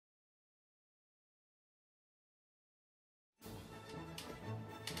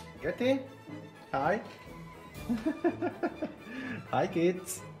Gertie? Hi. Hi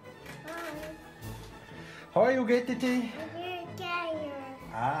kids. Hi. How are you, Gertie? Are you tired?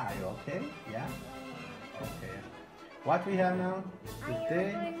 Ah, are you okay? Yeah? Okay. What we have now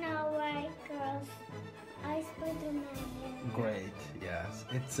today? I don't know why, girls. I Spider-Man. Great, yes.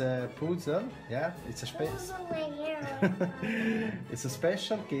 It's a puzzle, yeah? It's a space. It's a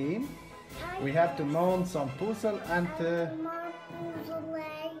special game. We have to mount some puzzle and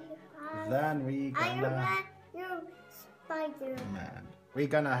then we gonna Spider-Man. we're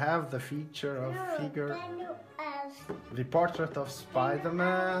gonna have the feature of figure the portrait of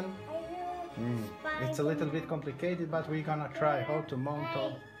Spider-Man. It's a little bit complicated, but we're gonna try how to mount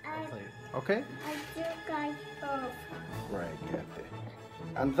all of it. Okay? I do guys both. Right, Gertie.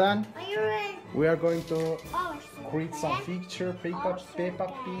 And then Are you ready? we are going to Oh, create some feature, pick up Peppa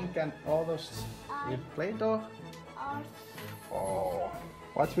Pig and others with Play-Doh. Oh,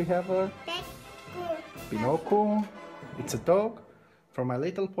 what we have here? Pinocchio. It's a dog. For My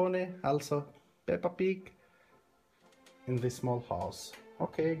Little Pony, also Peppa Pig in this small house.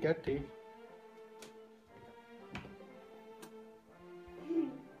 Okay, Gertie.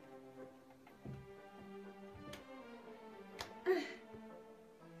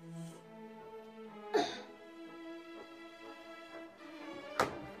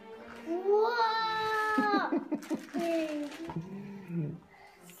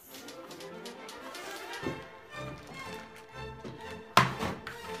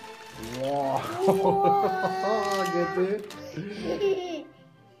 Wow! Wow! Get it?